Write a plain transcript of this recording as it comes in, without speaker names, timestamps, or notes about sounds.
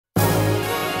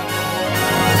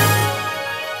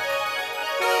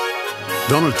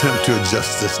Don't attempt to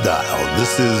adjust this dial.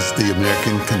 This is the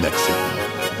American Connection.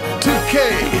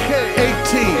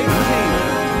 2K18.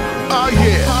 Oh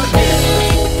yeah.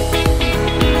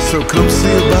 So come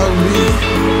see about me.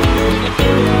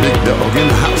 Big dog in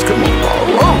the house. Come on.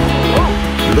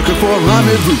 You're looking for a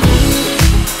rendezvous.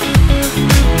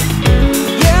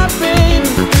 Yeah, baby.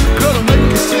 Gonna make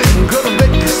you sing, gonna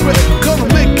make you sweat, gonna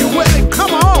make you wet.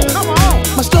 Come on, come on.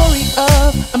 My story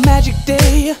of a magic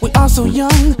day. We are so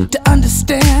young to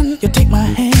understand. You take my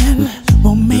hand,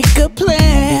 we'll make a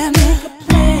plan.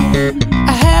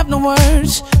 I have no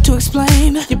words to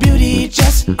explain. Your beauty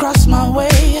just crossed my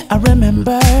way. I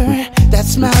remember that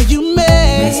smile you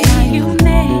made.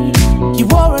 You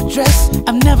wore a dress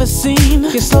I've never seen.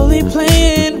 You're slowly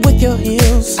playing with your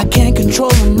heels. I can't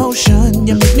control emotion.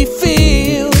 You make me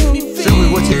feel. Tell me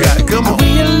what you got, come on. I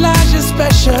realize you're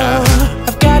special.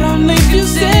 I've got only a few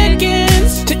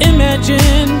seconds to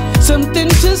imagine something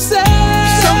to say.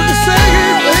 Something to say,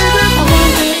 baby. I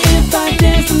wonder if I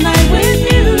dance tonight with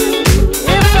you.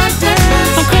 If I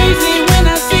dance, I'm crazy when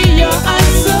I see your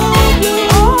eyes so blue.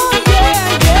 Oh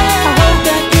yeah, yeah. I hope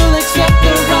that you'll accept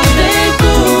the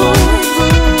rendezvous.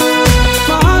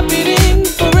 My heart beating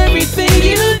for everything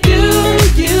you do,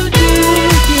 you do,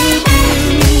 you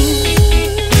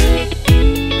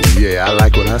do. Yeah, I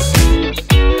like what I see.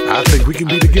 I think we can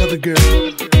be together, girl.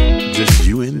 Just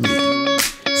you and me.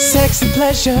 Sexy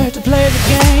pleasure to play the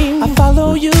game. I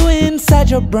follow you inside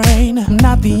your brain. I'm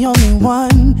not the only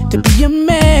one to be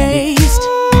amazed.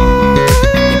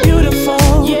 You're beautiful,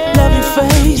 love your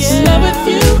face. In love with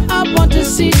you, I want to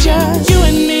see just you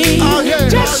and me. Oh, yeah.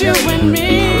 Just you and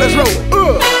me. Let's roll.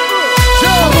 I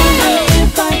wonder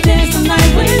if I dance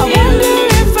tonight with you. I wonder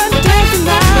if I dance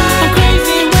tonight. I'm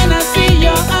crazy when I see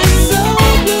your eyes so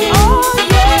blue. Oh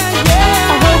yeah,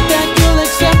 yeah. I hope that you'll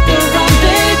accept the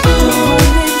rendezvous.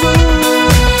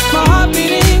 My heart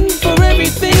beating for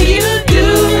everything you do,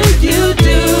 you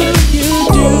do, you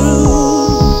do.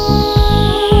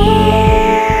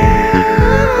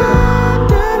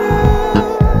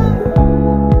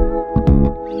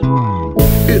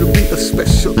 It'll be a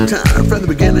special time from the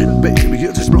beginning, baby.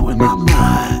 You're just blowing my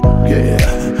mind. Yeah,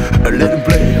 let him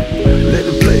play, let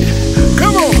him play.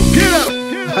 Come on, get up.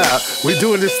 We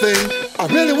doing this thing. I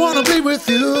really wanna be with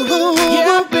you.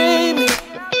 Yeah, baby.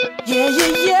 Yeah,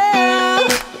 yeah, yeah.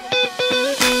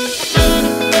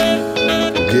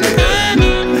 Yeah.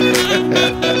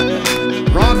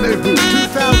 Rendez-Vous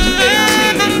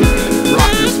 2018.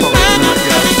 Rock this phone tonight,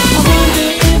 guys. I wonder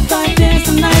if I dance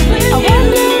tonight with you. I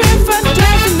wonder if I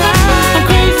dance tonight. I'm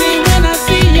crazy when I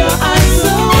see your eyes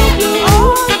so blue. Oh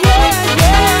yeah,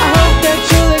 yeah. I hope that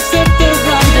you'll accept the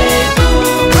rendezvous.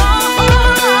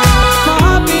 My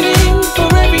heart beating for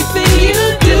everything you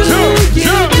do.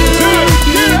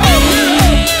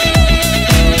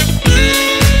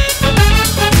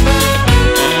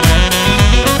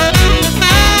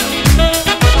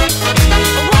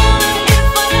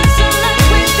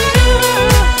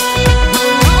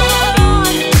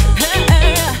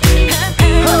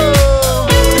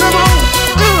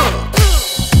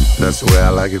 That's the way I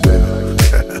like it, baby.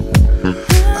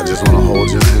 I just wanna hold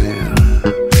your hand.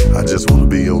 I just wanna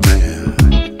be your man.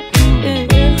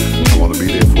 I wanna be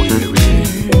there for you.